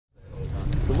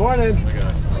Morning.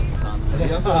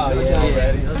 Oh,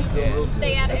 yeah.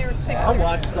 Stay out of Eric's picture. I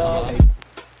watched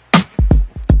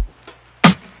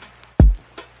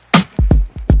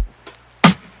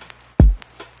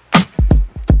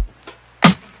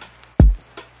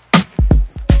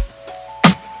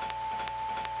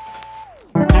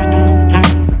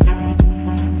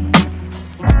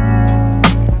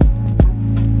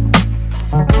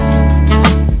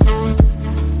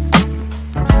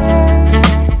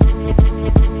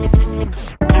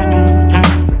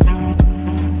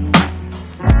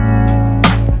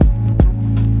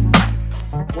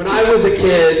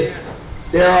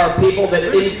there are people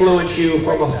that influence you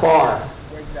from afar.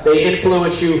 They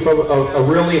influence you from a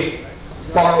really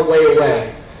far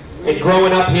away. And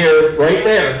growing up here, right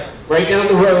there, right down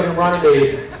the road in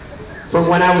Runnymede, from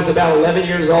when I was about 11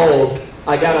 years old,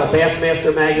 I got a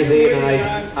Bassmaster magazine and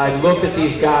I looked at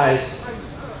these guys,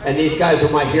 and these guys are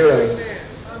my heroes.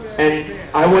 And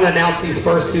I want to announce these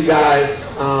first two guys,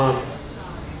 and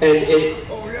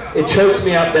it chokes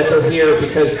me up that they're here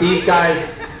because these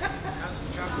guys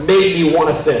made me want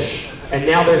to fish, and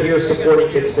now they're here supporting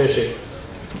kids fishing.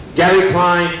 Gary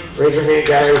Klein, raise your hand,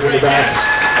 Gary's in the back.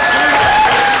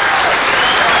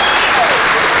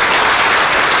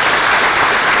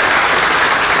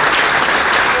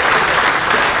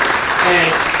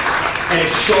 And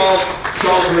Shaw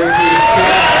Grisby.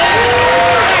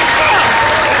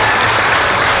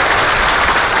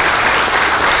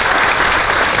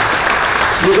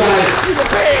 You guys,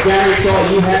 Gary,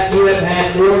 Shaw, you have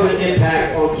had more of an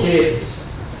impact on kids.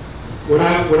 When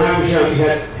I was young, you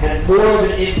had more of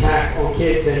an impact on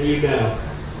kids than you know.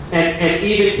 And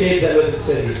even kids that live in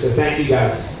cities. So thank you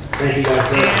guys. Thank you guys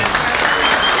so much.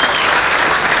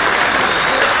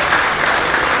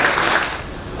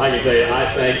 I can tell you,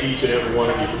 I thank each and every one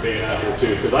of you for being out here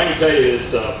too. Because I can tell you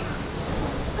is,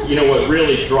 you know, what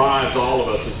really drives all of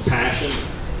us is passion.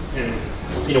 And,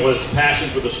 you know, whether it's passion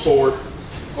for the sport,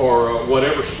 or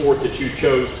whatever sport that you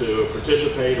chose to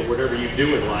participate, or whatever you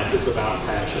do in life, it's about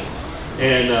passion.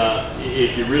 And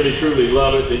if you really truly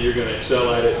love it, then you're going to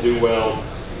excel at it, do well.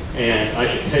 And I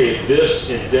can tell you, this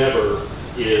endeavor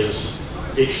is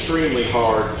extremely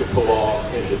hard to pull off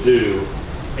and to do.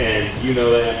 And you know,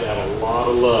 they have to have a lot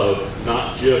of love,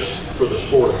 not just for the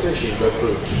sport of fishing, but for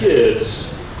the kids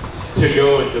to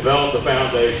go and develop the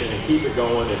foundation and keep it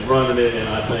going and running it. And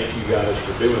I thank you guys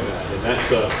for doing that. And that's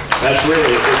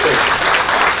really a good thing.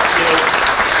 You know,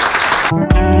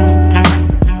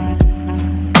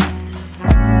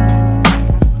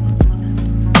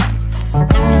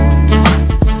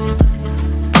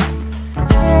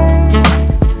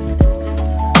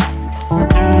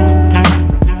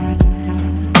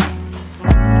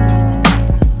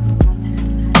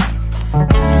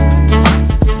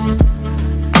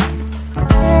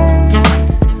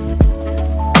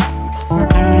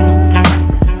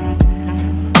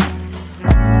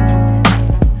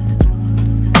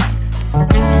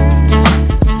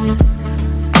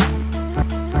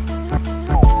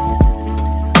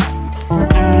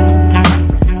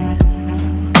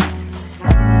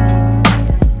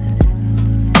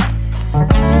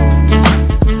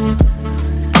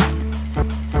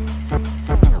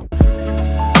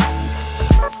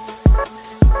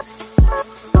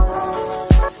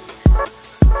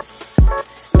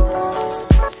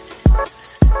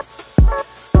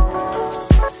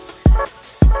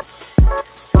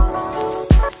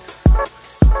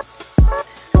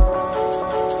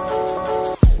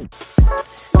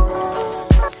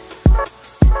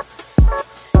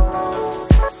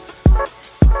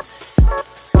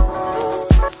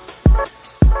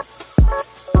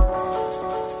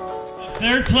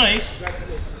 Third place,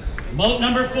 boat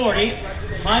number 40,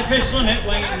 high fish limit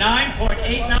weighing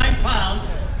 9.89 pounds,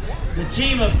 the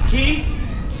team of Keith,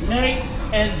 Nate,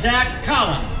 and Zach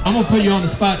Collin. I'm going to put you on the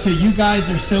spot too. You guys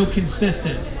are so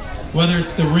consistent, whether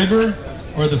it's the river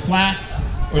or the flats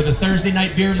or the Thursday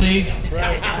night beer league.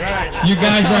 Right. You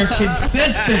guys are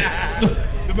consistent.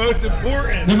 The most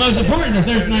important. The most important, the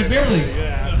Thursday night beer leagues.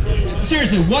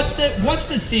 Seriously, what's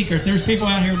the secret? There's people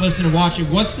out here listening and watching.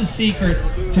 What's the secret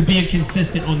to being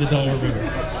consistent on the Delaware River?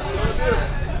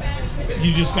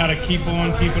 You just got to keep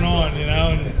on keeping on, you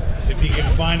know. And if you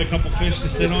can find a couple fish to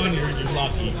sit on, you're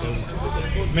lucky. Because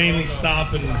mainly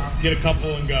stop and get a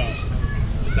couple and go.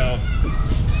 So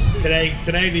today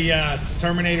the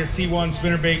Terminator T1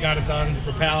 spinnerbait got it done.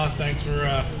 Rapala, thanks for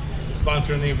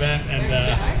sponsoring the event,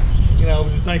 and you know, it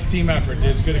was a nice team effort.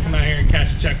 It's good to come out here and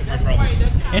catch a check with my brothers.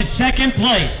 In second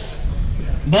place,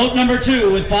 boat number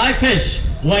 2 with 5 fish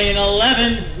weighing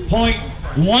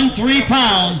 11.13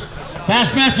 pounds,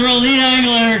 Bassmaster Elite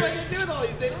Angler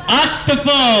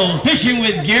Octafo, fishing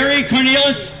with Gary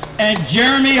Cornelius and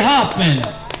Jeremy Hoffman.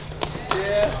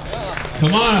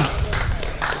 Come on up.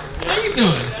 How you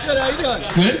doing? Good, how you doing?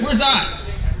 Good. Where's Ike?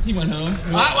 He went home.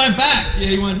 Ike went back. Yeah,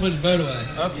 he wanted to put his vote away.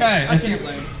 Okay. I can't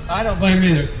blame him. I don't blame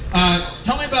him either.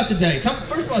 Tell me about the day.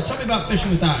 First of all, tell me about fishing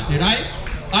with Ike, dude.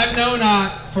 I've known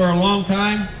Ike for a long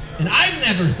time, and I've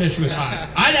never fished with Ike.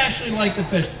 I'd actually like to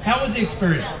fish. How was the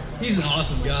experience? He's an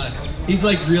awesome guy. He's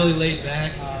like really laid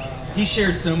back. He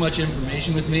shared so much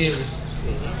information with me. It was,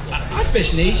 I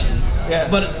fish nation,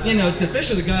 but you know, to fish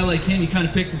with a guy like him, you kind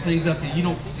of pick some things up that you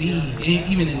don't see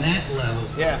even in that level.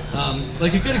 Yeah.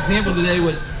 Like a good example today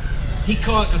was he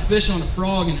caught a fish on a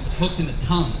frog and it was hooked in the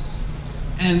tongue.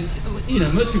 And you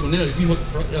know, most people know if you hook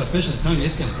a fish in the tongue,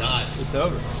 it's gonna die. It's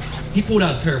over. He pulled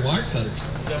out a pair of wire cutters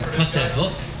and cut that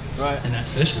hook. Right. And that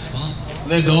fish was fine.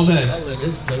 Lived all day. It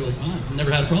was totally fine.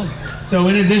 Never had a problem. So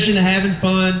in addition to having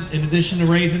fun, in addition to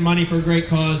raising money for a great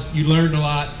cause, you learned a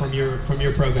lot from your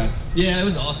pro guy. Yeah, it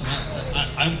was awesome.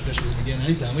 I would fish with him again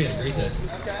anytime. We had a great day.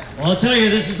 Well, I'll tell you,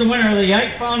 this is the winner of the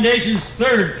Ike Foundation's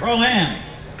 3rd Pro-Am.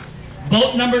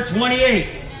 Boat number 28,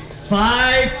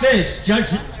 5 fish,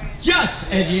 just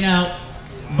edging out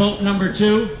boat number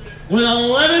 2 with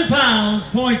 11 pounds,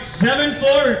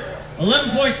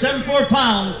 11.74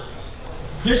 pounds,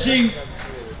 fishing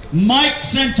Mike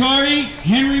Centauri,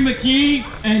 Henry McKee,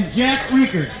 and Jack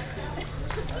Riekers.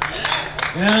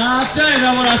 And I'll tell you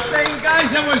though, when I was saying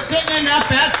guys that were sitting in that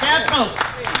basket boat,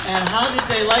 and how did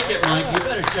they like it, Mike? You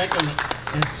better check them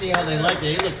and see how they like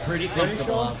it. They look pretty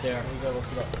comfortable out there.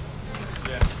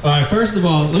 All right, first of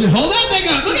all, hold that thing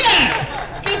up. Look at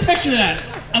that. Get a picture of that.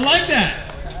 I like that.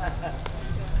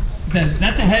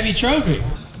 That's a heavy trophy.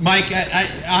 Mike,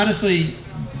 I honestly,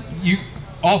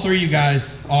 all 3 of you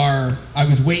guys I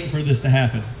was waiting for this to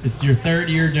happen. It's your 3rd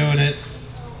year doing it.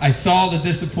 I saw the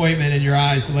disappointment in your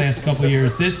eyes the last couple of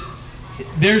years.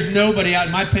 There's nobody out,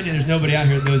 in my opinion, there's nobody out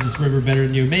here that knows this river better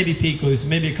than you. Maybe Pete Luce,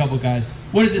 maybe a couple guys.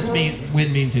 What does this win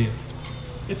mean to you?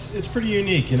 It's pretty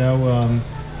unique, you know.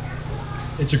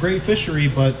 It's a great fishery,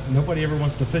 but nobody ever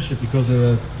wants to fish it because of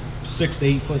the 6 to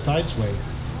 8 foot tide swing.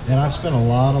 And I've spent a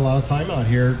lot of time out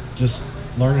here just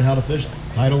learning how to fish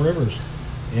tidal rivers.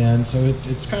 And so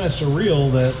it's kind of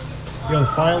surreal that, you know,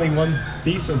 finally one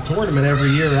decent tournament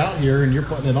every year out here and you're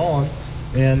putting it on.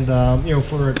 And, you know,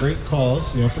 for a great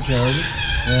cause, you know, for charity.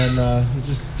 And it's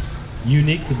just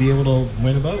unique to be able to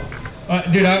win a boat.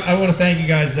 Dude, I want to thank you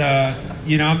guys.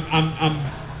 You know,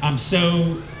 I'm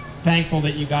so thankful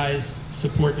that you guys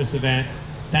support this event.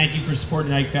 Thank you for supporting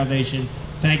the Ike Foundation.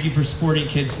 Thank you for supporting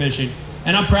kids fishing.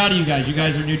 And I'm proud of you guys. You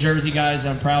guys are New Jersey guys.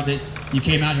 I'm proud that you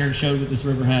came out here and showed what this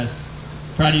river has.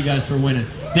 Proud of you guys for winning.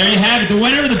 There you have it, the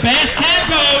winner of the Bass Cat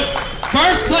Boat,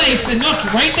 first place. And look,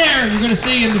 right there, you're going to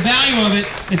see in the value of it,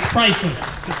 it's priceless.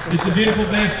 It's a beautiful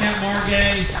Bass Cat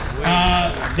Margay.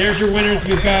 There's your winners.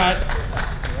 We've got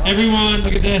everyone,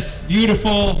 look at this,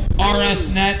 beautiful RS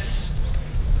nets.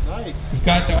 Nice. We've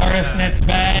got the RS nets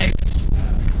bags.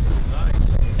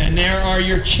 And there are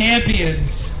your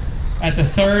champions at the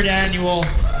 3rd annual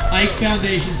Ike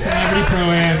Foundation Celebrity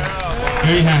Pro-Am.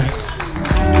 There you have it.